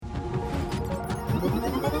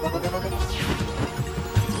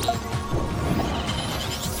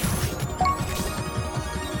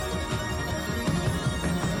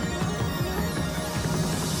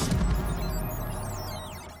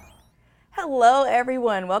Hello,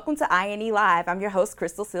 everyone. Welcome to INE Live. I'm your host,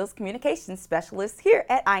 Crystal Seals, Communications Specialist here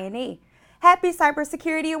at INE. Happy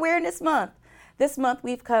Cybersecurity Awareness Month. This month,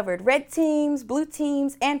 we've covered red teams, blue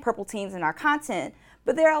teams, and purple teams in our content,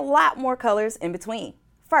 but there are a lot more colors in between.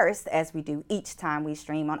 First, as we do each time we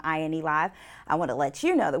stream on INE Live, I want to let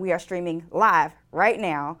you know that we are streaming live right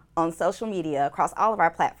now on social media across all of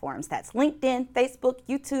our platforms. That's LinkedIn, Facebook,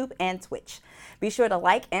 YouTube, and Twitch. Be sure to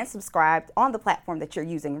like and subscribe on the platform that you're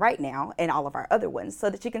using right now and all of our other ones so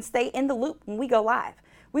that you can stay in the loop when we go live.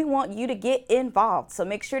 We want you to get involved, so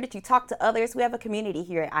make sure that you talk to others. We have a community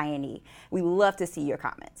here at INE. We love to see your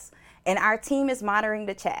comments. And our team is monitoring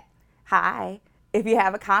the chat. Hi. If you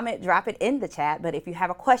have a comment, drop it in the chat. But if you have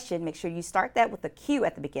a question, make sure you start that with a Q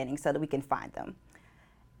at the beginning so that we can find them.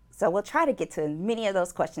 So we'll try to get to many of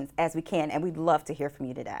those questions as we can, and we'd love to hear from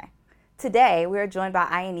you today. Today, we are joined by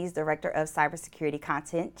INE's Director of Cybersecurity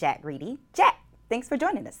Content, Jack Reedy. Jack, thanks for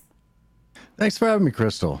joining us. Thanks for having me,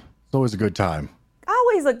 Crystal. It's always a good time.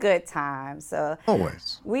 Always a good time. So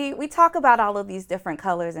always. We talk about all of these different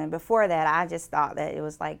colors, and before that, I just thought that it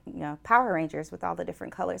was like, Power Rangers with all the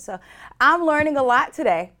different colors. So I'm learning a lot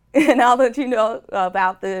today, and now that you know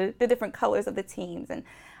about the different colors of the teams. And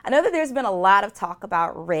I know that there's been a lot of talk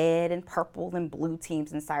about red and purple and blue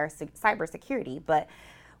teams in cybersecurity, but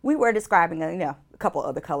we were describing a couple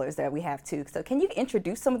other colors that we have too. So can you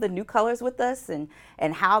introduce some of the new colors with us and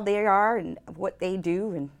how they are and what they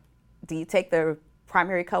do? And do you take the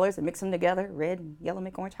primary colors and mix them together, red and yellow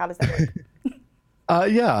make orange? How does that work?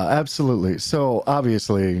 Yeah, absolutely. So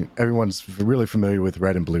obviously everyone's really familiar with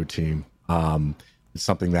red and blue team. It's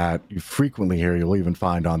something that you frequently hear. You'll even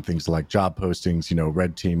find on things like job postings,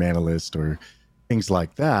 red team analyst or things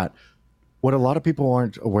like that. What a lot of people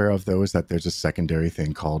aren't aware of, though, is that there's a secondary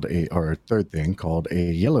thing or a third thing called a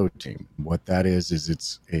yellow team. What that is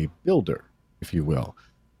it's a builder, if you will.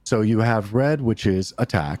 So you have red, which is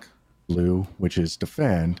attack, blue, which is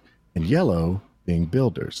defend, and yellow being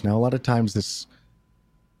builders. Now, a lot of times this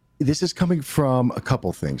is coming from a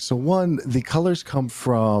couple things. So one, the colors come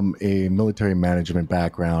from a military management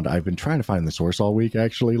background. I've been trying to find the source all week,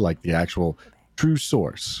 actually, like the actual true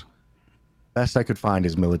source. Best I could find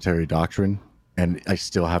is military doctrine, and I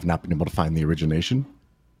still have not been able to find the origination.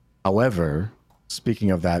 However,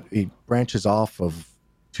 speaking of that, it branches off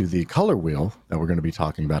to the color wheel that we're going to be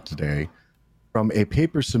talking about today from a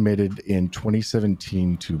paper submitted in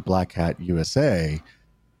 2017 to Black Hat USA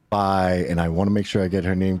by, and I want to make sure I get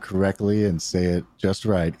her name correctly and say it just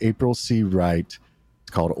right, April C. Wright.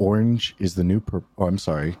 It's called Orange is the New Purple. Oh, I'm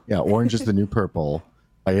sorry. Yeah, Orange is the New Purple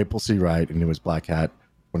by April C. Wright, and it was Black Hat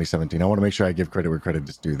 2017. I want to make sure I give credit where credit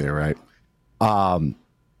is due there, right?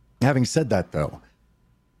 Having said that, though,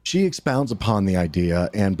 she expounds upon the idea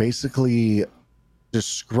and basically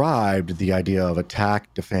described the idea of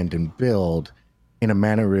attack, defend, and build in a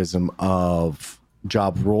mannerism of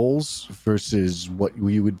job roles versus what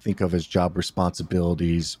we would think of as job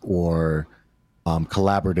responsibilities or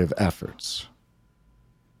collaborative efforts.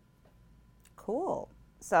 Cool.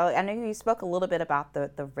 So I know you spoke a little bit about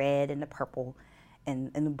the red and the purple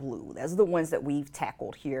and the blue. Those are the ones that we've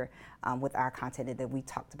tackled here with our content and that we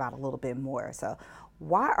talked about a little bit more. So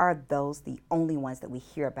why are those the only ones that we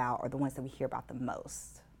hear about or the ones that we hear about the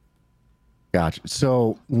most? Gotcha.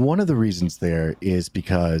 So one of the reasons there is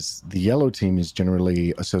because the yellow team is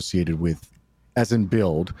generally associated with, as in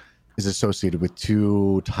build, is associated with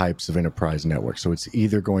two types of enterprise networks. So it's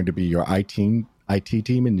either going to be your IT team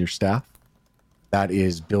and your staff that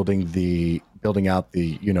is building out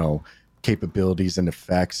the, capabilities and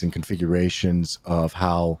effects and configurations of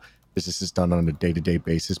how business is done on a day-to-day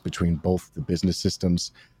basis between both the business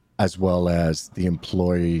systems as well as the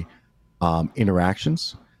employee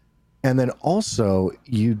interactions. And then also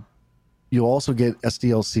you also get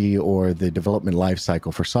SDLC or the development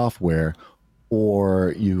lifecycle for software,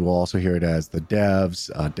 or you will also hear it as the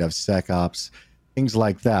devs, DevSecOps, things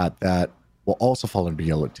like that will also fall under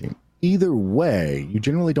yellow team. Either way, you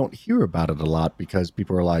generally don't hear about it a lot because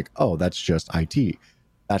people are like, oh, that's just IT.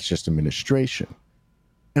 That's just administration.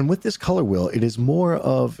 And with this color wheel, it is more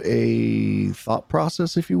of a thought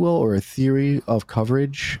process, if you will, or a theory of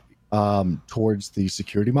coverage towards the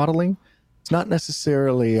security modeling. It's not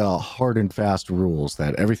necessarily hard and fast rules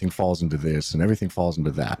that everything falls into this and everything falls into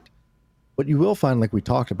that. What you will find, like we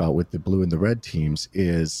talked about with the blue and the red teams,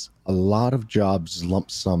 is a lot of jobs lump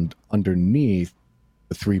summed underneath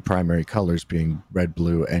the three primary colors being red,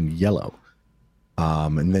 blue, and yellow.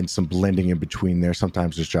 And then some blending in between there.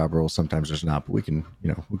 Sometimes there's job roles, sometimes there's not, but we can,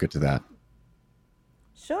 we'll get to that.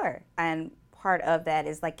 Sure. And part of that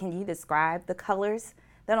is can you describe the colors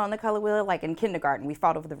that on the color wheel. Like in kindergarten, we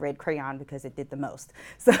fought over the red crayon because it did the most.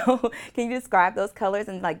 So can you describe those colors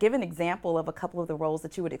and like give an example of a couple of the roles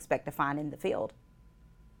that you would expect to find in the field?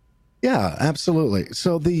 Yeah, absolutely.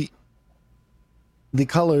 So the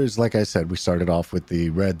colors, like I said, we started off with the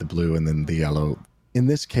red, the blue, and then the yellow. In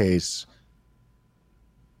this case,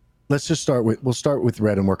 we'll start with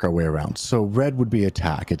red and work our way around. So red would be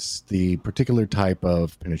attack. It's the particular type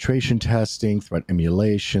of penetration testing, threat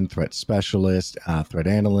emulation, threat specialist, threat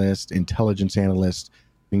analyst, intelligence analyst.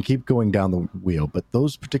 We can keep going down the wheel, but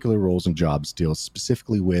those particular roles and jobs deal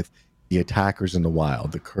specifically with the attackers in the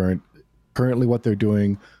wild, currently what they're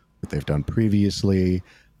doing, what they've done previously,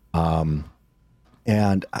 and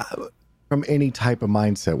from any type of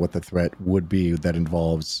mindset, what the threat would be that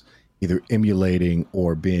involves either emulating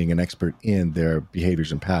or being an expert in their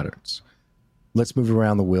behaviors and patterns. Let's move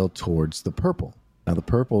around the wheel towards the purple. Now, the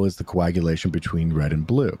purple is the coagulation between red and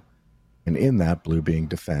blue, and in that, blue being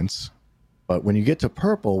defense. But when you get to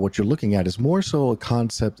purple, what you're looking at is more so a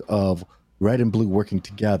concept of red and blue working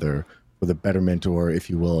together for the betterment, or if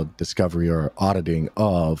you will, discovery or auditing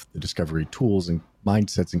of the discovery tools and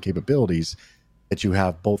mindsets and capabilities that you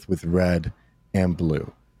have both with red and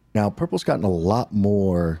blue. Now, purple's gotten a lot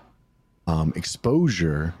more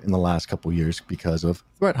exposure in the last couple of years because of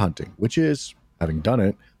threat hunting, which is, having done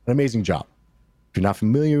it, an amazing job. If you're not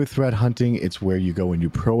familiar with threat hunting, it's where you go and you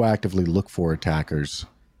proactively look for attackers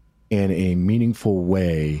in a meaningful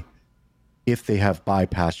way if they have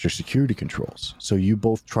bypassed your security controls. So you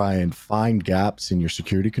both try and find gaps in your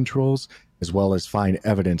security controls as well as find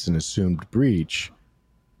evidence in assumed breach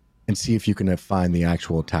and see if you can find the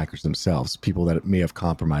actual attackers themselves, people that may have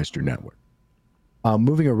compromised your network.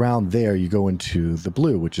 Moving around there, you go into the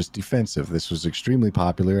blue, which is defensive. This was extremely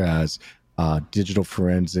popular as digital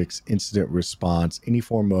forensics, incident response, any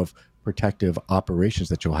form of protective operations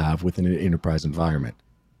that you'll have within an enterprise environment.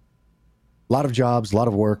 A lot of jobs, a lot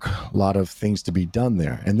of work, a lot of things to be done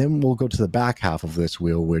there. And then we'll go to the back half of this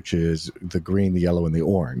wheel, which is the green, the yellow, and the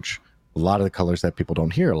orange. A lot of the colors that people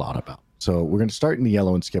don't hear a lot about. So we're going to start in the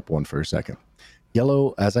yellow and skip one for a second.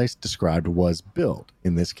 Yellow, as I described, was build.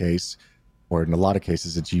 In this case, or in a lot of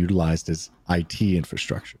cases, it's utilized as IT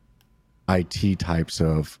infrastructure, IT types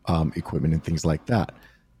of equipment and things like that.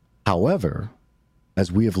 However,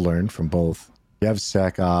 as we have learned from both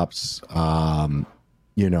DevSecOps,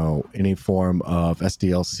 any form of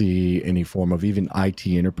SDLC, any form of even IT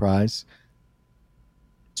enterprise,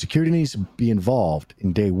 security needs to be involved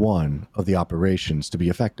in day one of the operations to be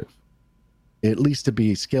effective, at least to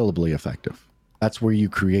be scalably effective. That's where you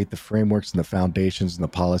create the frameworks and the foundations and the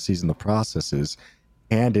policies and the processes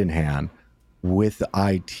hand in hand with the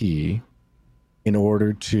IT in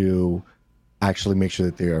order to actually make sure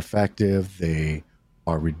that they are effective, they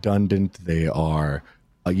are redundant, they are,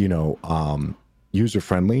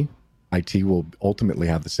 user-friendly. IT will ultimately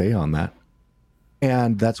have the say on that.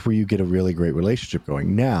 And that's where you get a really great relationship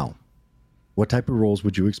going. Now, what type of roles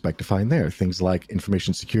would you expect to find there? Things like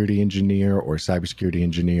information security engineer or cybersecurity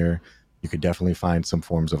engineer. You could definitely find some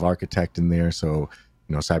forms of architect in there. So,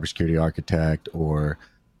 cybersecurity architect or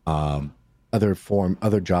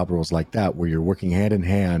other job roles like that, where you're working hand in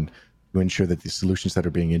hand to ensure that the solutions that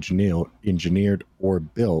are being engineered or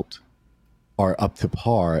built are up to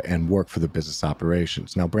par and work for the business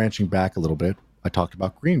operations. Now, branching back a little bit, I talked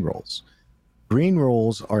about green roles. Green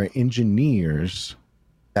roles are engineers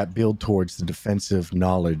that build towards the defensive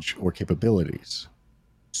knowledge or capabilities.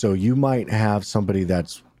 So you might have somebody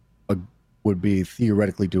would be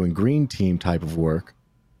theoretically doing green team type of work,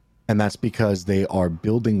 and that's because they are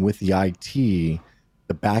building with the IT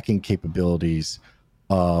the backing capabilities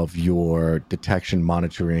of your detection,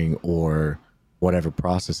 monitoring, or whatever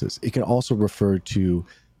processes. It can also refer to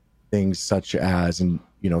things such as,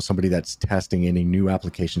 somebody that's testing any new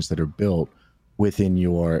applications that are built within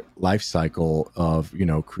your life cycle of,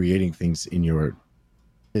 creating things in your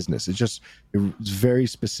business. It's very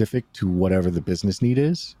specific to whatever the business need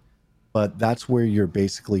is, but that's where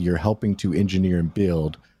you're helping to engineer and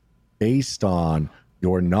build based on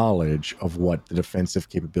your knowledge of what the defensive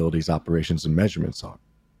capabilities, operations, and measurements are.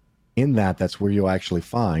 In that's where you'll actually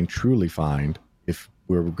truly find, if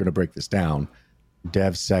we're going to break this down,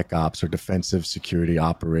 DevSecOps or defensive security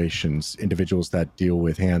operations, individuals that deal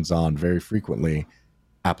with hands-on very frequently,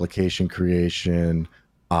 application creation,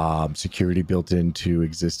 security built into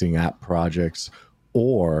existing app projects,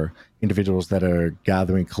 or individuals that are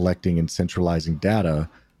gathering, collecting, and centralizing data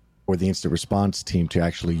for the incident response team to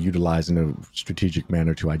actually utilize in a strategic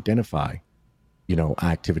manner to identify,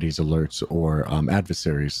 activities, alerts, or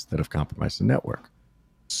adversaries that have compromised the network.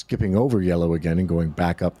 Skipping over yellow again and going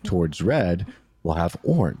back up towards red, we'll have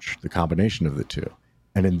orange, the combination of the two.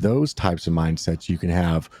 And in those types of mindsets, you can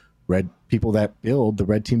have red people that build the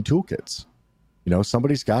red team toolkits.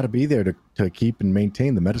 Somebody's got to be there to keep and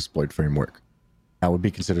maintain the Metasploit framework. That would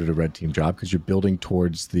be considered a red team job because you're building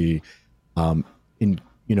towards the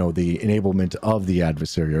the enablement of the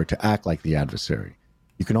adversary, or to act like the adversary.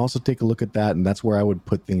 You can also take a look at that, and that's where I would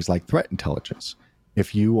put things like threat intelligence.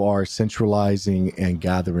 If you are centralizing and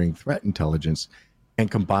gathering threat intelligence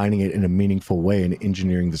and combining it in a meaningful way and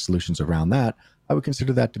engineering the solutions around that, I would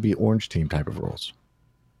consider that to be orange team type of roles.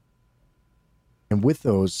 And with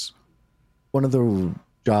those, one of the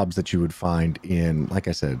jobs that you would find in, like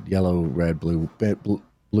I said, yellow, red, blue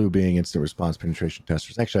being instant response penetration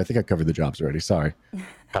testers. Actually, I think I covered the jobs already. Sorry.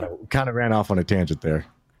 Kind of ran off on a tangent there.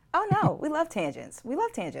 Oh, no. We love tangents.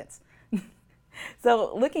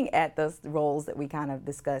 So looking at those roles that we kind of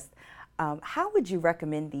discussed, how would you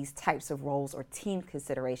recommend these types of roles or team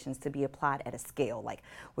considerations to be applied at a scale? Like,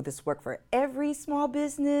 would this work for every small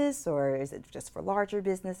business, or is it just for larger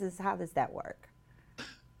businesses? How does that work?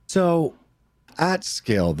 So at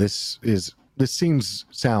scale,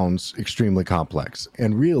 sounds extremely complex,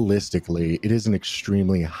 and realistically, it is an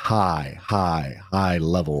extremely high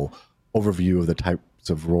level overview of the types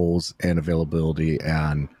of roles and availability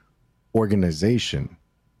and organization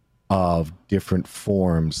of different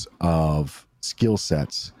forms of skill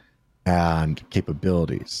sets and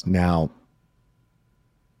capabilities. Now,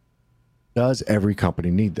 does every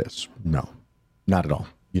company need this? No, not at all.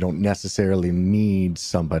 You don't necessarily need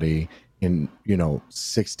somebody in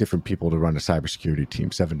 6 different people to run a cybersecurity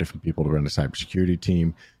team, 7 different people to run a cybersecurity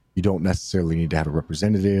team. You don't necessarily need to have a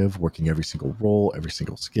representative working every single role, every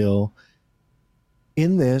single skill.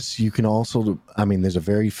 In this, you can also, there's a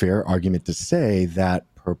very fair argument to say that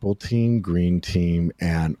purple team, green team,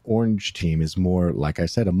 and orange team is more, like I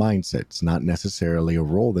said, a mindset. It's not necessarily a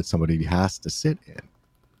role that somebody has to sit in.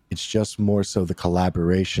 It's just more so the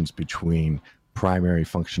collaborations between primary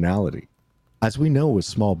functionality. As we know with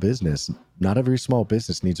small business, not every small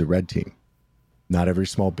business needs a red team. Not every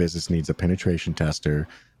small business needs a penetration tester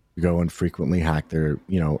to go and frequently hack their,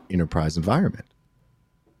 enterprise environment.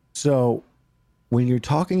 So when you're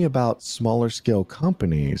talking about smaller scale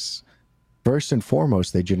companies, first and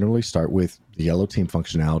foremost, they generally start with the yellow team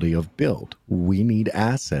functionality of build. We need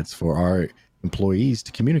assets for our employees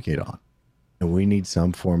to communicate on. And we need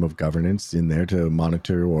some form of governance in there to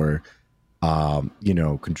monitor or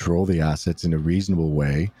control the assets in a reasonable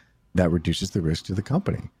way that reduces the risk to the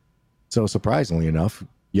company. So surprisingly enough,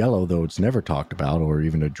 yellow, though it's never talked about or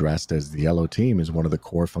even addressed as the yellow team, is one of the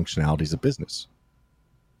core functionalities of business.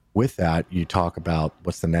 With that, you talk about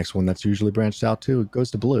what's the next one that's usually branched out to? It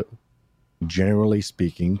goes to blue. Generally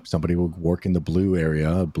speaking, somebody will work in the blue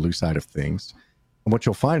area, blue side of things. And what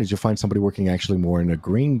you'll find is somebody working actually more in a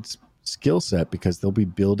green skill set, because they'll be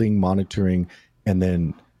building, monitoring, and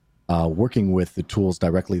then working with the tools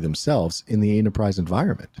directly themselves in the enterprise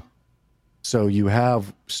environment. So you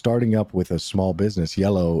have starting up with a small business,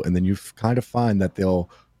 yellow, and then you kind of find that they'll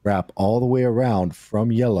wrap all the way around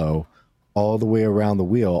from yellow, all the way around the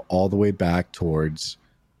wheel, all the way back towards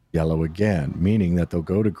yellow again, meaning that they'll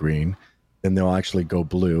go to green, then they'll actually go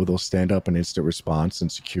blue. They'll stand up an incident response and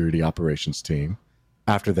security operations team.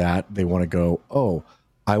 After that, they want to go, oh,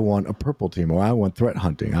 I want a purple team, or I want threat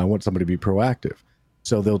hunting. I want somebody to be proactive.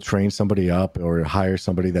 So they'll train somebody up or hire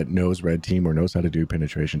somebody that knows red team or knows how to do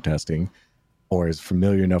penetration testing or is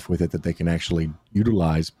familiar enough with it that they can actually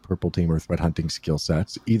utilize purple team or threat hunting skill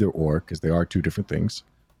sets, either or, because they are 2 different things.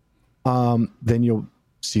 Then you'll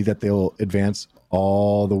see that they'll advance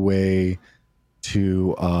all the way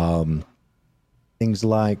to things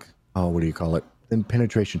like, then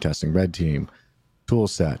penetration testing, red team, tool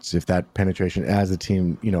sets. If that penetration, as the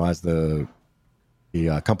team, as the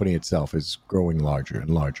company itself is growing larger and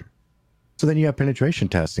larger. So then you have penetration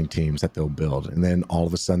testing teams that they'll build. And then all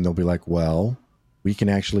of a sudden they'll be like, well, we can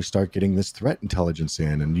actually start getting this threat intelligence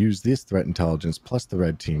in and use this threat intelligence plus the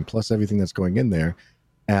red team plus everything that's going in there.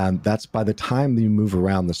 And that's by the time you move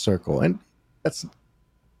around the circle. And it's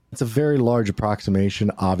a very large approximation.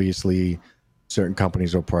 Obviously, certain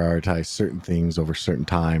companies will prioritize certain things over certain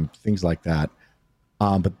time, things like that.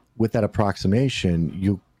 But with that approximation,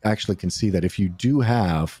 you actually can see that if you do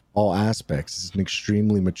have all aspects, it's an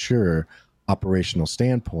extremely mature operational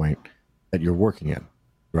standpoint that you're working in,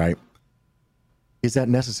 right? Is that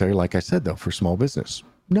necessary, like I said, though, for small business?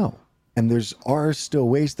 No. And are still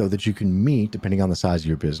ways, though, that you can meet, depending on the size of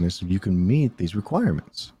your business, you can meet these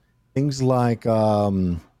requirements. Things like,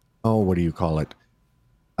 what do you call it?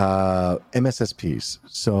 MSSPs,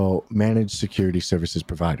 so managed security services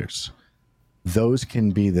providers. Those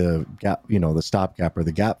can be the gap, the stopgap or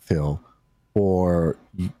the gap fill for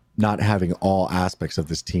not having all aspects of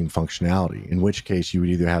this team functionality, in which case you would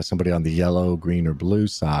either have somebody on the yellow, green, or blue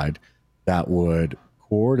side that would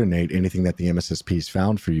coordinate anything that the MSSPs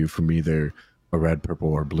found for you from either a red, purple,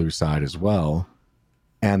 or blue side as well.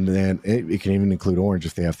 And then it can even include orange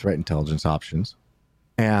if they have threat intelligence options.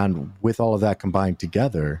 And with all of that combined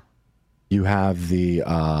together, you have the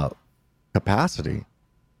capacity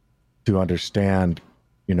to understand,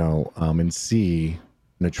 and see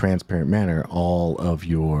in a transparent manner all of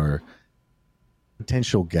your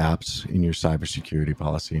potential gaps in your cybersecurity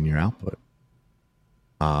policy and your output.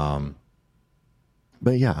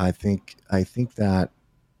 But yeah, I think that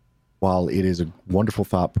while it is a wonderful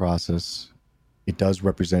thought process, it does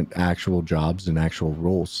represent actual jobs and actual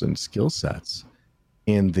roles and skill sets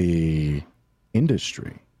in the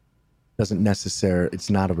industry. It's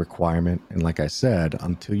not a requirement. And like I said,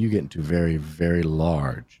 until you get into very, very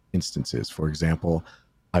large instances, for example,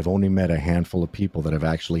 I've only met a handful of people that have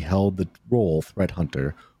actually held the role threat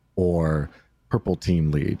hunter or purple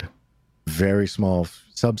team lead. Very small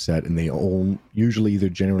subset, and they usually either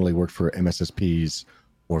generally work for MSSPs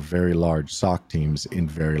or very large SOC teams in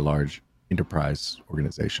very large enterprise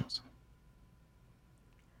organizations.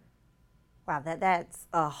 Wow, that's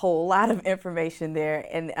a whole lot of information there.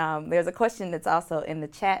 And there's a question that's also in the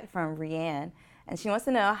chat from Rianne, and she wants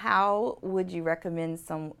to know, how would you recommend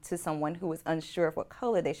to someone who is unsure of what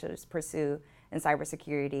color they should pursue in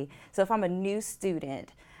cybersecurity? So if I'm a new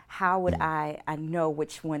student, how would I know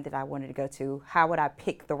which one that I wanted to go to? How would I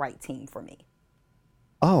pick the right team for me?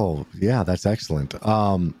 Oh, yeah, that's excellent.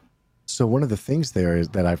 So one of the things there is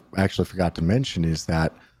that I actually forgot to mention is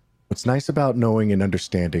that what's nice about knowing and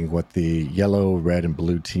understanding what the yellow, red, and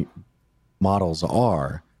blue team models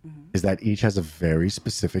are is that each has a very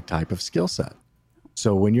specific type of skill set.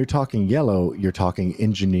 So when you're talking yellow, you're talking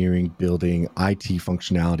engineering, building, IT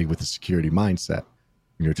functionality with a security mindset.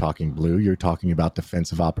 When you're talking blue, you're talking about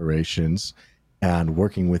defensive operations and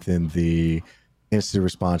working within the incident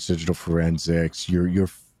response, digital forensics. You're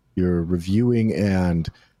reviewing and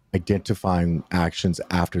identifying actions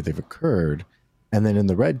after they've occurred. And then in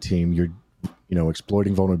the red team, you're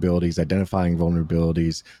exploiting vulnerabilities, identifying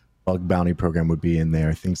vulnerabilities. Bug bounty program would be in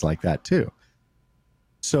there, things like that too.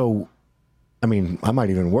 So, I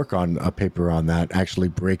might even work on a paper on that, actually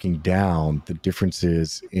breaking down the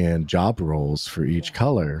differences in job roles for each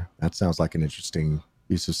color. That sounds like an interesting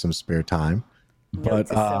use of some spare time. Note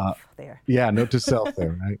to self there. Yeah, note to self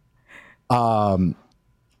there, right?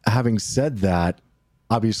 Having said that,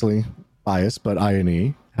 obviously biased, but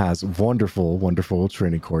INE has wonderful, wonderful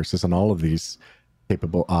training courses on all of these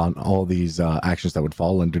actions that would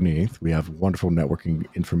fall underneath. We have wonderful networking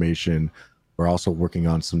information. We're also working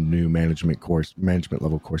on some new management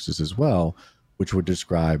level courses as well, which would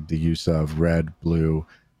describe the use of red, blue,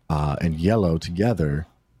 and yellow together,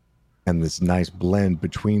 and this nice blend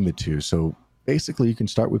between the two. So basically, you can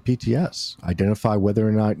start with PTS, identify whether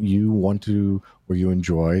or not you want to or you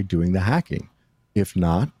enjoy doing the hacking. If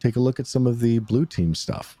not, take a look at some of the blue team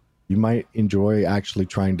stuff. You might enjoy actually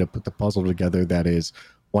trying to put the puzzle together. That is,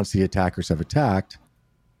 once the attackers have attacked,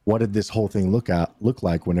 what did this whole thing look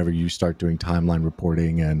like whenever you start doing timeline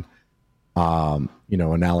reporting and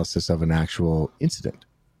analysis of an actual incident?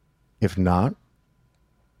 If not,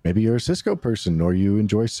 maybe you're a Cisco person, or you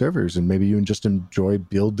enjoy servers, and maybe you just enjoy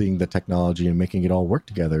building the technology and making it all work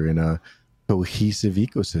together in a cohesive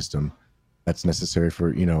ecosystem that's necessary for,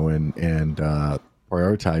 and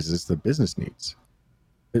prioritizes the business needs.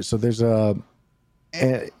 So there's and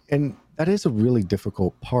that is a really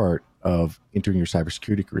difficult part of entering your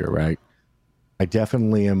cybersecurity career, right? I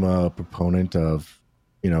definitely am a proponent of,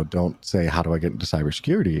 don't say, how do I get into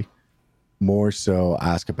cybersecurity? More so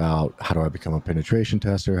ask about, how do I become a penetration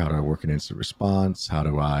tester? How do I work in incident response? How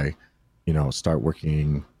do I, start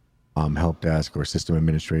working help desk or system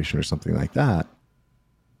administration or something like that?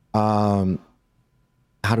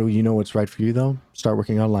 How do you know what's right for you, though? Start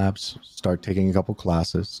working on labs. Start taking a couple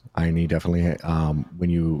classes. INE definitely, when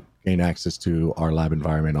you gain access to our lab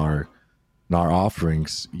environment, our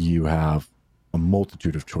offerings, you have a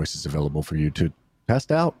multitude of choices available for you to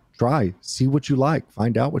test out, try, see what you like,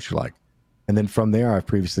 find out what you like. And then from there, I've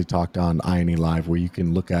previously talked on INE Live, where you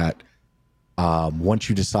can look at, once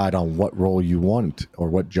you decide on what role you want or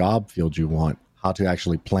what job field you want, how to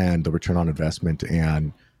actually plan the return on investment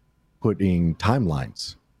and putting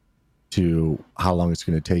timelines to how long it's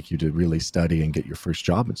going to take you to really study and get your first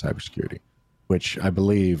job in cybersecurity, which I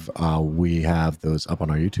believe we have those up on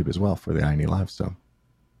our YouTube as well for the INE Live. So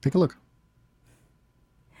take a look.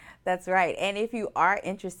 That's right. And if you are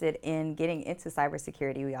interested in getting into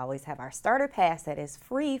cybersecurity, we always have our starter pass that is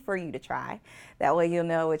free for you to try. That way you'll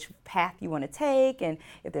know which path you want to take and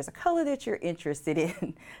if there's a color that you're interested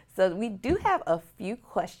in. So we do have a few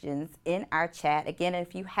questions in our chat. Again,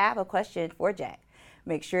 if you have a question for Jack,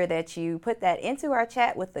 make sure that you put that into our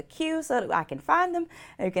chat with the Q so that I can find them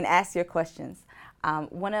and you can ask your questions.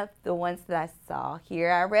 One of the ones that I saw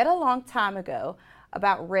here, I read a long time ago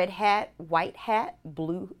about red hat, white hat,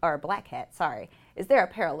 blue or black hat, sorry. Is there a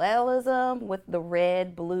parallelism with the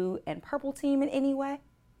red, blue, and purple team in any way?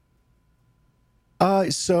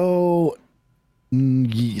 Yes,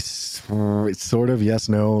 it's sort of yes,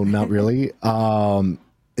 no, not really.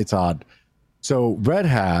 It's odd. So Red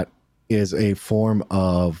Hat is a form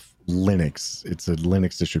of Linux. It's a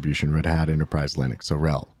Linux distribution, Red Hat Enterprise Linux, so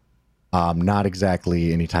RHEL. Not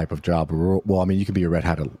exactly any type of job. Well, I mean, you could be a Red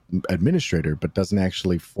Hat administrator, but doesn't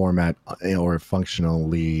actually format or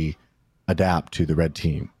functionally adapt to the red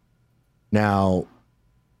team. Now,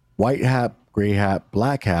 white hat, gray hat,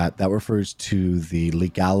 black hat, that refers to the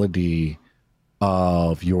legality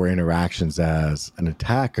of your interactions as an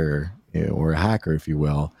attacker or a hacker, if you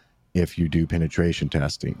will, if you do penetration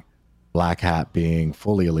testing. Black hat being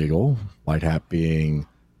fully illegal, white hat being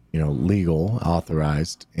legal,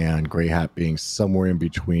 authorized, and gray hat being somewhere in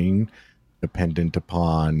between, dependent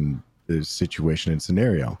upon the situation and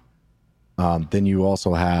scenario. Then you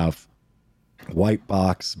also have white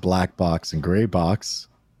box, black box, and gray box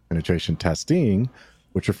penetration testing,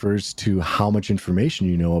 which refers to how much information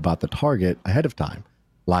you know about the target ahead of time.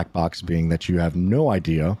 Black box being that you have no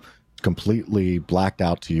idea, it's completely blacked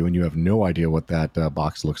out to you, and you have no idea what that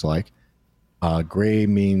box looks like. Gray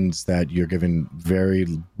means that you're given very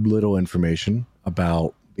little information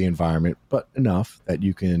about the environment, but enough that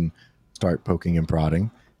you can start poking and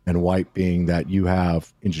prodding. And white being that you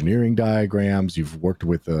have engineering diagrams, you've worked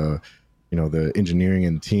with the engineering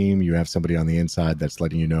and team, you have somebody on the inside that's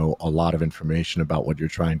letting you know a lot of information about what you're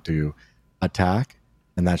trying to attack.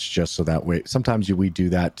 And that's just so that way. Sometimes we do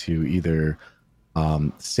that to either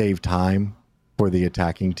save time for the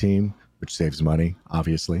attacking team, which saves money,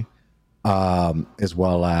 obviously. As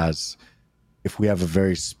well as if we have a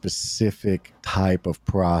very specific type of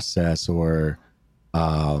process or,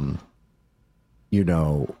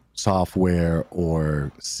 software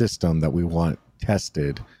or system that we want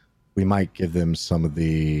tested, we might give them some of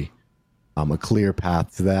the, a clear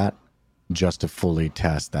path to that just to fully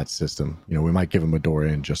test that system. We might give them a door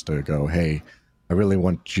in just to go, hey, I really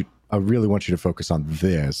want you to focus on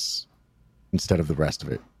this instead of the rest of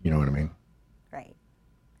it. You know what I mean? Right.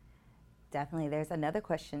 Definitely. There's another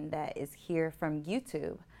question that is here from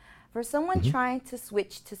YouTube. For someone trying to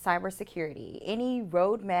switch to cybersecurity, any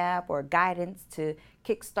roadmap or guidance to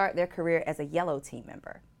kickstart their career as a yellow team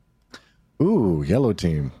member? Ooh, yellow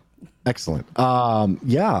team. Excellent.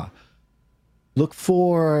 Yeah. Look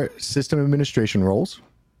for system administration roles.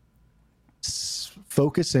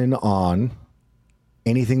 Focus in on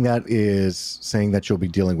anything that is saying that you'll be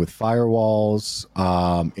dealing with firewalls,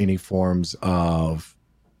 any forms of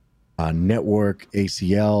network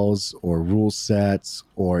ACLs or rule sets,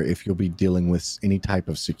 or if you'll be dealing with any type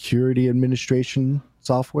of security administration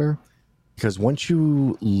software. Because once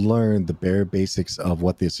you learn the bare basics of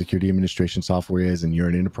what the security administration software is and you're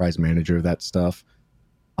an enterprise manager of that stuff,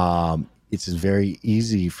 it's very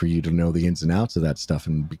easy for you to know the ins and outs of that stuff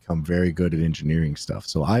and become very good at engineering stuff.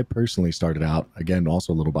 So I personally started out, again,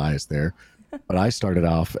 also a little biased there, but I started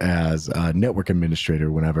off as a network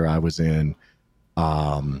administrator whenever I was in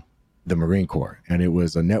the Marine Corps, and it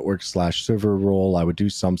was a network/server role. I would do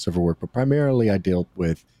some server work, but primarily I dealt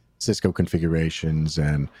with Cisco configurations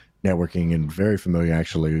and networking, and very familiar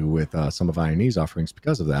actually with some of INE's offerings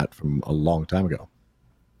because of that from a long time ago.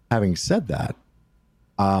 Having said that,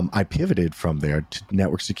 I pivoted from there to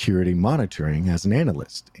network security monitoring as an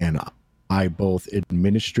analyst, and I both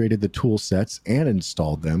administrated the tool sets and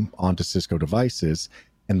installed them onto Cisco devices.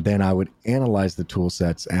 And then I would analyze the tool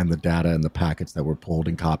sets and the data and the packets that were pulled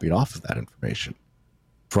and copied off of that information.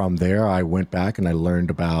 From there, I went back and I learned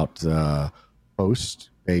about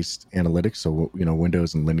host-based analytics, so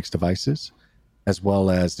Windows and Linux devices, as well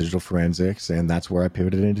as digital forensics, and that's where I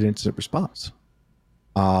pivoted into incident response.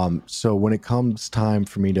 So when it comes time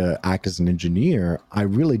for me to act as an engineer, I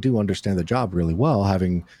really do understand the job really well,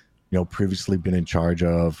 having previously been in charge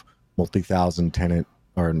of multi-thousand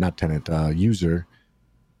user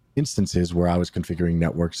instances where I was configuring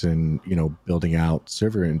networks and building out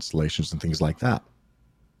server installations and things like that,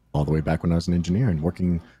 all the way back when I was an engineer and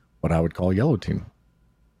working what I would call yellow team.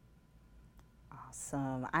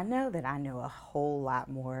 awesome. I know that I know a whole lot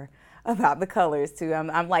more about the colors too.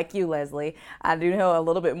 I'm like you, Leslie. I do know a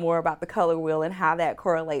little bit more about the color wheel and how that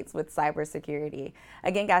correlates with cybersecurity.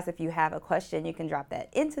 Again, guys, if you have a question, you can drop that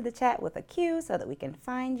into the chat with a Q so that we can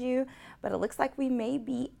find you. But it looks like we may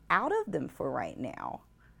be out of them for right now.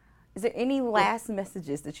 Is there any last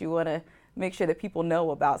messages that you want to make sure that people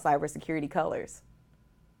know about cybersecurity colors?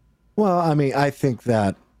 Well, I mean, I think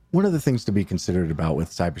that one of the things to be considered about with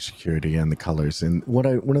cybersecurity and the colors, and one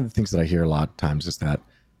of the things that I hear a lot of times is that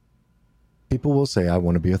people will say, "I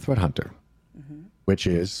want to be a threat hunter," which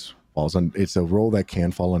it's a role that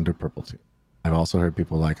can fall under purple team. I've also heard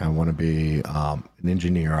people like, "I want to be an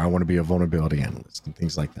engineer, I want to be a vulnerability analyst," and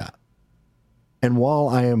things like that. And while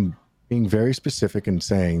I am being very specific in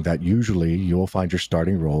saying that usually you'll find your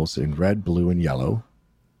starting roles in red, blue, and yellow,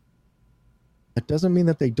 that doesn't mean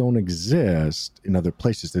that they don't exist in other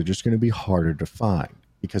places. They're just going to be harder to find,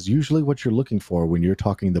 because usually what you're looking for when you're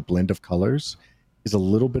talking the blend of colors is a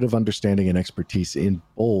little bit of understanding and expertise in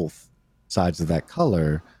both sides of that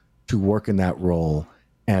color to work in that role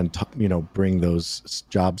and bring those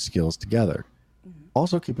job skills together.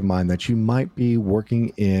 Also keep in mind that you might be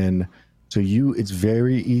working it's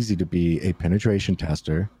very easy to be a penetration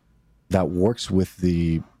tester that works with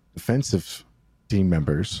the defensive team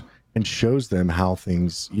members and shows them how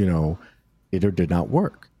things, did or did not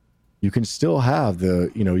work. You can still have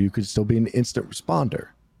you could still be an instant responder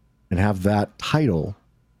and have that title,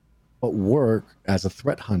 but work as a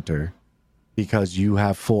threat hunter because you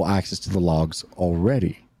have full access to the logs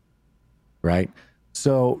already, right?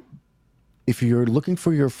 So if you're looking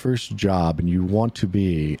for your first job and you want to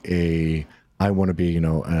be a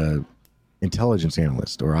intelligence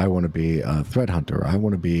analyst, or I want to be a threat hunter, or I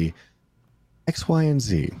want to be X, Y, and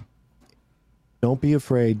Z, don't be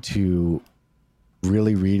afraid to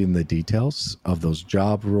really read in the details of those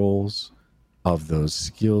job roles, of those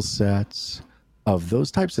skill sets, of those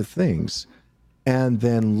types of things, and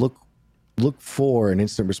then look for an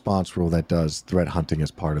instant response role that does threat hunting as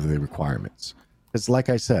part of the requirements. Because like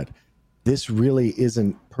I said, this really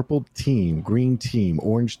isn't purple team, green team,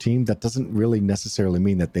 orange team. That doesn't really necessarily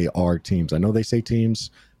mean that they are teams. I know they say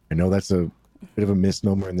teams. I know that's a bit of a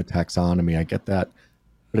misnomer in the taxonomy. I get that.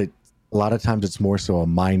 But a lot of times it's more so a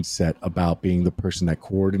mindset about being the person that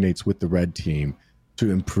coordinates with the red team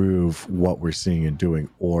to improve what we're seeing and doing,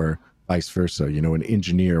 or vice versa. An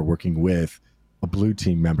engineer working with a blue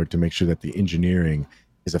team member to make sure that the engineering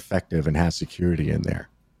is effective and has security in there,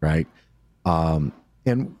 right?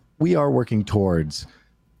 And we are working towards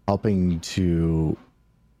helping to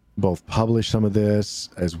both publish some of this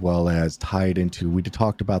as well as tie it into, we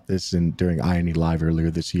talked about this during INE Live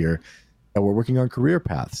earlier this year, that we're working on career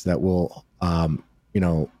paths that will,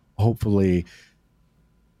 hopefully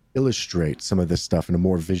illustrate some of this stuff in a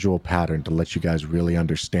more visual pattern to let you guys really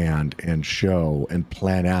understand and show and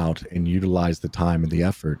plan out and utilize the time and the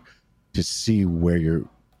effort to see where your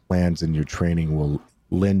plans and your training will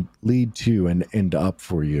lead to and end up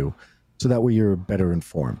for you, so that way you're better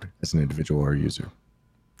informed as an individual or user.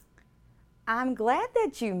 I'm glad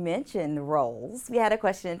that you mentioned roles. We had a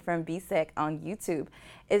question from BSEC on YouTube.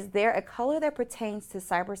 Is there a color that pertains to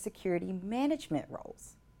cybersecurity management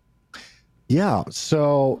roles? Yeah,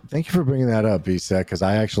 so thank you for bringing that up, BSEC, because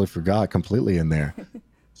I actually forgot completely in there.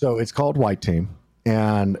 So it's called White Team,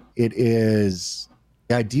 and it is,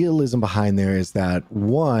 the idealism behind there is that,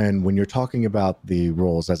 one, when you're talking about the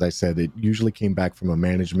roles, as I said, it usually came back from a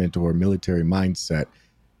management or military mindset.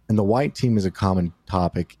 And the white team is a common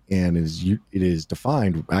topic, and it is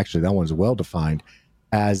defined, actually that one's well defined,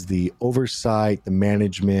 as the oversight, the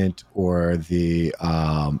management, or the,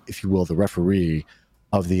 if you will, the referee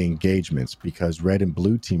of the engagements, because red and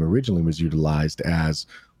blue team originally was utilized as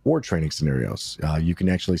war training scenarios. You can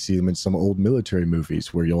actually see them in some old military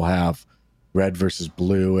movies where you'll have red versus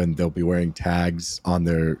blue, and they'll be wearing tags on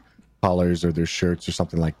their collars or their shirts or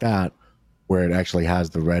something like that, where it actually has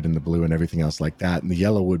the red and the blue and everything else like that. And the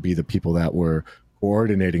yellow would be the people that were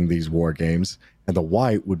coordinating these war games, and the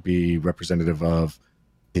white would be representative of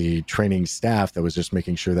the training staff that was just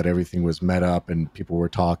making sure that everything was met up and people were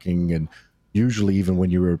talking. And usually even when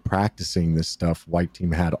you were practicing this stuff, white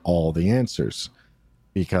team had all the answers.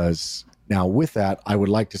 Because now with that, I would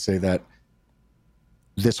like to say that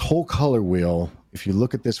this whole color wheel, if you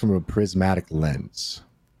look at this from a prismatic lens,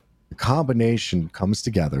 the combination comes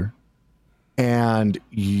together, and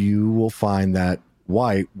you will find that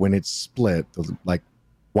white, when it's split, like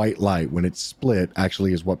white light, when it's split,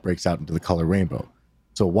 actually is what breaks out into the color rainbow.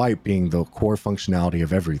 So white being the core functionality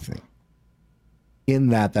of everything. In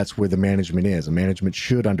that, that's where the management is. A management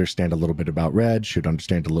should understand a little bit about red, should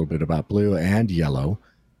understand a little bit about blue and yellow,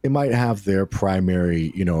 it might have their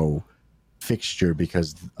primary, fixture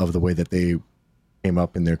because of the way that they came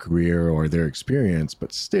up in their career or their experience,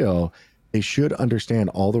 but still they should understand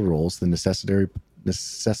all the roles, the necessary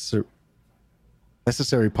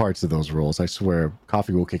parts of those roles. I swear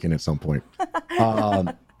coffee will kick in at some point.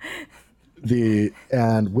 um,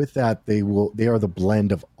 and with that, they are the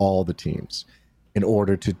blend of all the teams in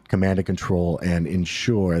order to command and control and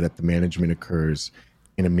ensure that the management occurs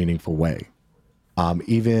in a meaningful way.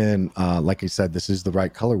 Even like I said, this is the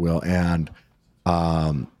right color wheel, and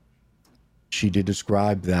she did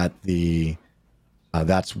describe that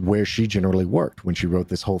that's where she generally worked when she wrote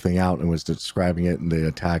this whole thing out and was describing it in the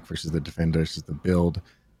attack versus the defend versus the build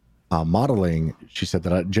modeling. She said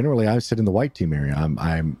that generally I sit in the white team area.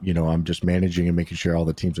 I'm just managing and making sure all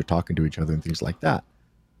the teams are talking to each other and things like that.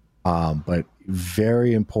 But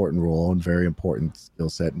very important role and very important skill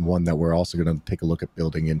set, and one that we're also going to take a look at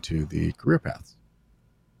building into the career paths.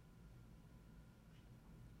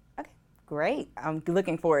 Great. I'm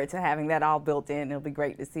looking forward to having that all built in. It'll be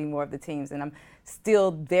great to see more of the teams. And I'm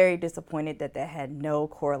still very disappointed that had no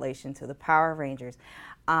correlation to the Power Rangers.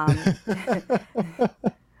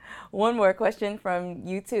 One more question from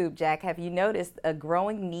YouTube. Jack, have you noticed a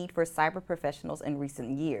growing need for cyber professionals in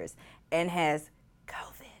recent years? And has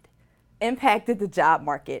COVID impacted the job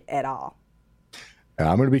market at all?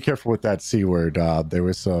 I'm going to be careful with that C word. There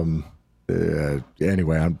was some,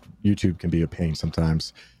 anyway, YouTube can be a pain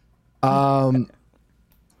sometimes. I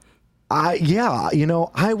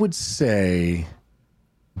would say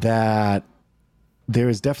that there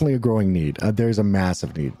is definitely a growing need. There's a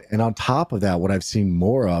massive need. And on top of that, what I've seen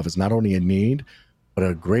more of is not only a need, but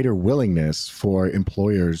a greater willingness for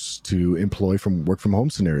employers to employ work from home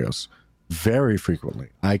scenarios very frequently.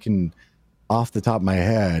 Off the top of my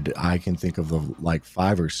head, I can think of like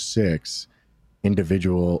 5 or 6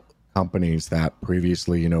 individual companies that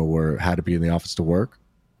previously, had to be in the office to work.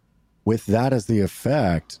 With that as the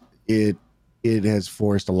effect, it has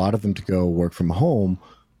forced a lot of them to go work from home,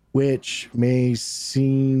 which may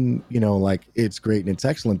seem, like it's great and it's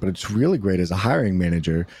excellent, but it's really great as a hiring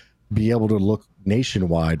manager, be able to look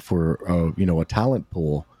nationwide for, a talent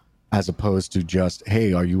pool, as opposed to just,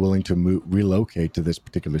 hey, are you willing to relocate to this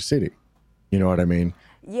particular city? You know what I mean?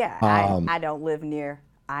 Yeah, I don't live near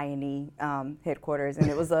I&E headquarters, and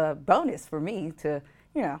it was a bonus for me to,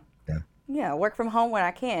 work from home when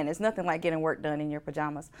I can. It's nothing like getting work done in your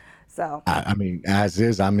pajamas. So I mean, as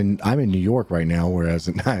is, I'm in New York right now, whereas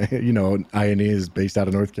I&E is based out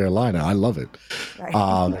of North Carolina. I love it.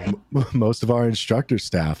 Right. Most of our instructor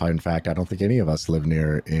staff, in fact, I don't think any of us live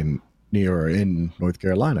near in North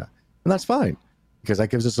Carolina, and that's fine because that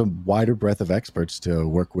gives us a wider breadth of experts to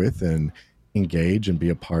work with and engage and be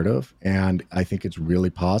a part of. And I think it's really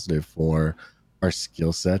positive for our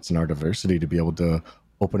skill sets and our diversity to be able to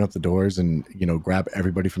open up the doors and, grab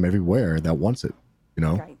everybody from everywhere that wants it,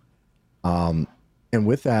 Right. And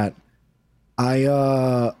with that,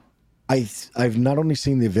 I've not only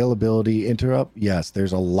seen the availability interrupt. Yes,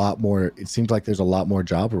 there's a lot more. It seems like there's a lot more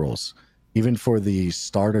job roles, even for the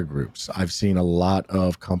starter groups. I've seen a lot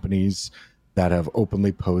of companies that have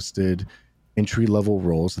openly posted entry-level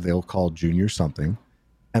roles that they'll call junior something.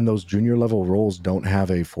 And those junior level roles don't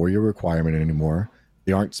have a 4-year requirement anymore.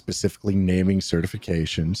 They aren't specifically naming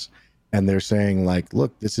certifications. And they're saying like,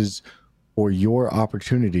 look, this is for your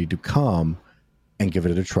opportunity to come and give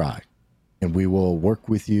it a try. And we will work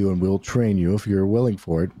with you and we'll train you if you're willing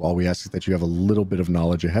for it. All we ask is that you have a little bit of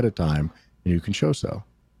knowledge ahead of time and you can show so,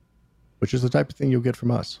 which is the type of thing you'll get from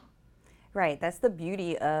us. Right. That's the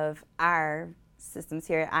beauty of our systems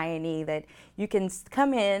here at I&E, that you can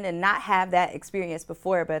come in and not have that experience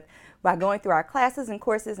before, but by going through our classes and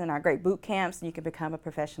courses and our great boot camps, you can become a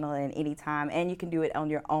professional in any time, and you can do it on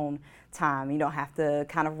your own time. You don't have to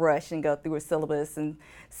kind of rush and go through a syllabus and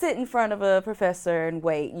sit in front of a professor and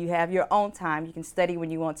wait. You have your own time. You can study when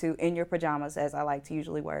you want to in your pajamas, as I like to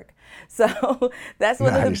usually work. So that's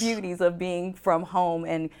one of the beauties of being from home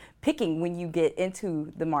and picking when you get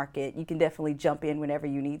into the market. You can definitely jump in whenever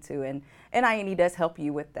you need to, and I&E does help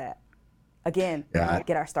you with that. Again,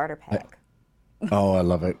 get our starter pack. I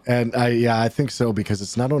love it. And I think so, because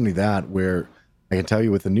it's not only that, where I can tell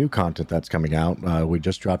you with the new content that's coming out, we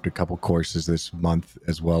just dropped a couple courses this month,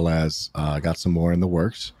 as well as got some more in the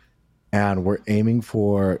works. And we're aiming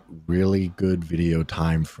for really good video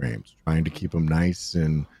time frames, trying to keep them nice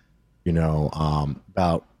and,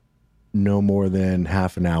 about no more than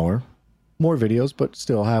half an hour. More videos, but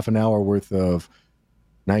still half an hour worth of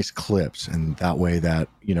nice clips. And that way that,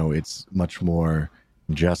 it's much more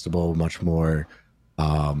ingestible, much more,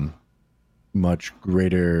 much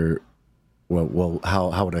greater,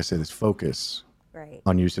 how would I say this, focus Right.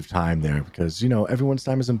 on use of time there because, everyone's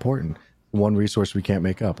time is important. One resource we can't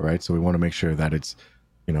make up, right? So we want to make sure that it's,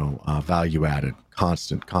 value added,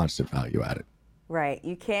 constant value added. Right.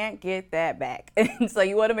 You can't get that back. And so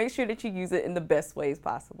you want to make sure that you use it in the best ways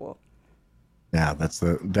possible. Yeah, that's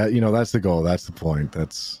the goal. That's the point.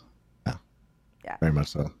 That's, yeah, Yeah. very much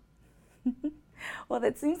so. Well,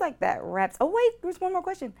 it seems like that wraps. Oh, wait, there's one more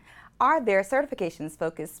question. Are there certifications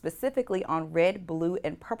focused specifically on red, blue,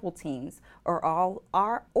 and purple teams, or are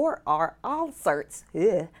all certs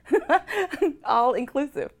all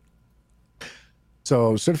inclusive?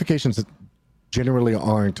 So certifications generally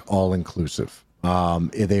aren't all inclusive.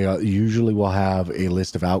 They usually will have a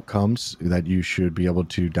list of outcomes that you should be able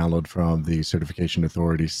to download from the Certification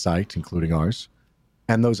Authority site, including ours.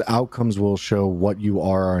 And those outcomes will show what you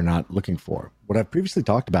are or are not looking for. What I've previously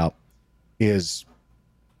talked about is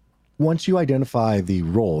once you identify the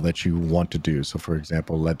role that you want to do. So, for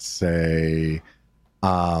example, let's say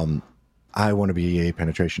I want to be a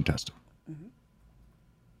penetration tester. Mm-hmm.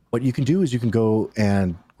 What you can do is you can go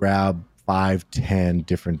and grab 5-10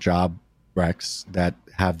 different job recs that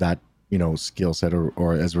have that, skill set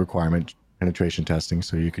or as a requirement, penetration testing.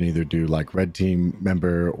 So you can either do like red team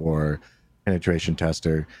member or penetration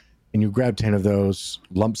tester, and you grab 10 of those,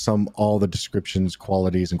 lump sum all the descriptions,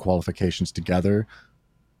 qualities, and qualifications together,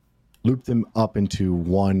 loop them up into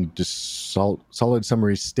one solid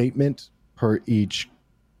summary statement per each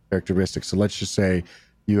characteristic. So let's just say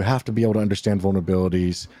you have to be able to understand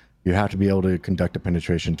vulnerabilities, you have to be able to conduct a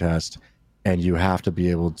penetration test, and you have to be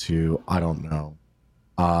able to,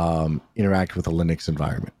 interact with a Linux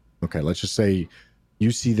environment. Okay, let's just say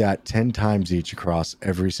you see that 10 times each across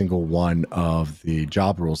every single one of the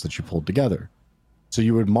job roles that you pulled together. So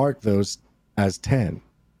you would mark those as 10.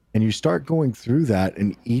 And you start going through that,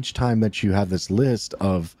 and each time that you have this list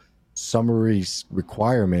of summary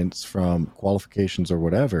requirements from qualifications or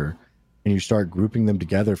whatever, and you start grouping them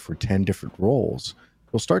together for 10 different roles,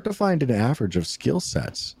 you'll start to find an average of skill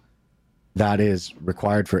sets that is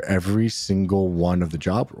required for every single one of the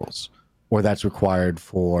job roles, or that's required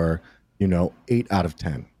for 8 out of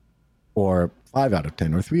 10 or 5 out of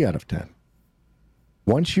 10 or 3 out of 10.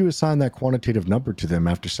 Once you assign that quantitative number to them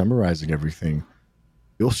after summarizing everything,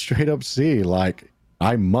 you'll straight up see, like,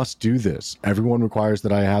 I must do this. Everyone requires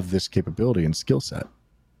that I have this capability and skill set.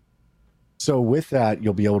 So with that,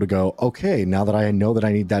 you'll be able to go, okay, now that I know that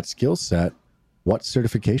I need that skill set, what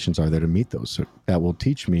certifications are there to meet those that will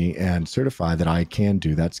teach me and certify that I can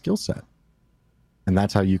do that skill set? And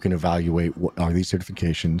that's how you can evaluate, what are these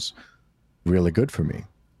certifications really good for me?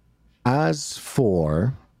 As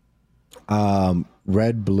for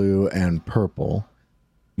red, blue, and purple,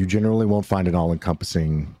 you generally won't find an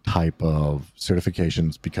all-encompassing type of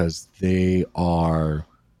certifications because they are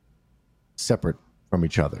separate from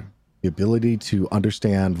each other. The ability to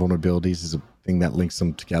understand vulnerabilities is a thing that links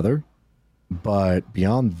them together, but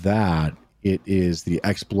beyond that, it is the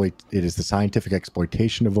scientific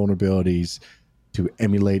exploitation of vulnerabilities to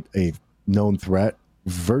emulate a known threat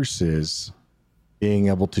versus being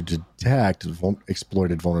able to detect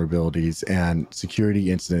exploited vulnerabilities and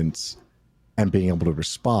security incidents and being able to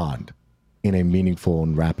respond in a meaningful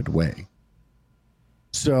and rapid way.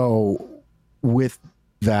 So with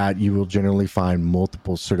that, you will generally find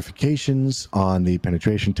multiple certifications. On the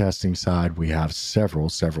penetration testing side, we have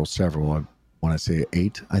several. I want to say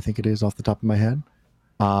 8, I think it is off the top of my head,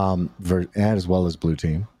 and as well as blue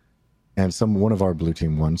team. And one of our blue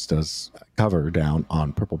team ones does cover down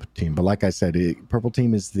on purple team. But like I said, purple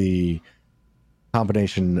team is the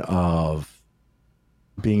combination of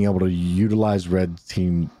being able to utilize red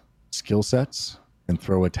team skill sets and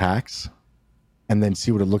throw attacks, and then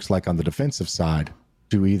see what it looks like on the defensive side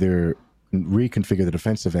to either reconfigure the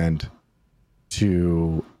defensive end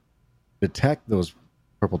to detect those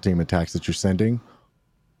purple team attacks that you're sending,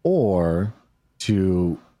 or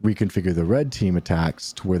to reconfigure the red team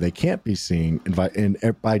attacks to where they can't be seen.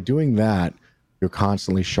 And by doing that, you're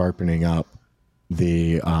constantly sharpening up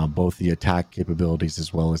the both the attack capabilities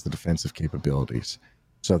as well as the defensive capabilities.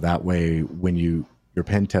 So that way, when your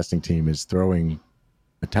pen testing team is throwing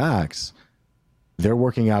attacks, they're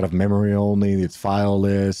working out of memory only. It's file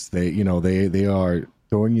lists. They are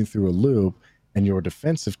throwing you through a loop, and your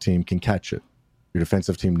defensive team can catch it. Your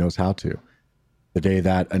defensive team knows how to. The day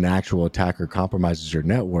that an actual attacker compromises your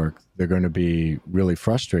network, they're going to be really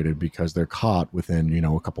frustrated because they're caught within,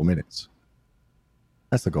 a couple minutes.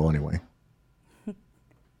 That's the goal anyway.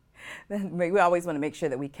 We always want to make sure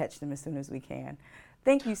that we catch them as soon as we can.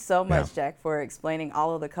 Thank you so much, Jack, for explaining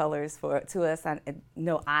all of the colors to us. I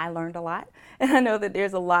know I learned a lot, and I know that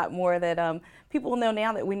there's a lot more that people know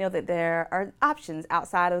now that we know that there are options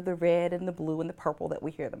outside of the red and the blue and the purple that we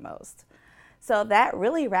hear the most. So that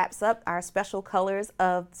really wraps up our special colors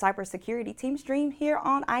of cybersecurity team stream here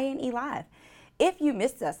on INE Live. If you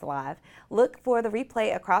missed us live, look for the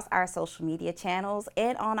replay across our social media channels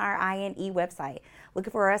and on our INE website.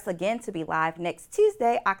 Look for us again to be live next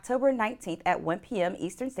Tuesday, October 19th at 1 p.m.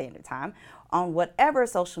 Eastern Standard Time on whatever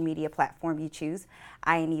social media platform you choose.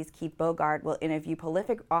 INE's Keith Bogard will interview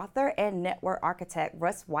prolific author and network architect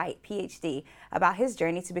Russ White, PhD, about his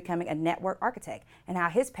journey to becoming a network architect and how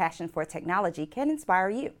his passion for technology can inspire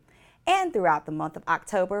you. And throughout the month of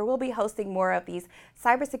October, we'll be hosting more of these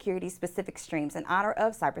cybersecurity-specific streams in honor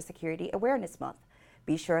of Cybersecurity Awareness Month.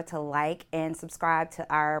 Be sure to like and subscribe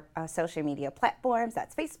to our social media platforms.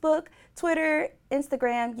 That's Facebook, Twitter,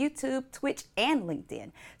 Instagram, YouTube, Twitch, and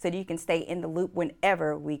LinkedIn, so that you can stay in the loop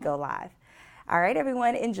whenever we go live. All right,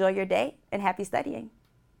 everyone, enjoy your day and happy studying.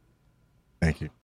 Thank you.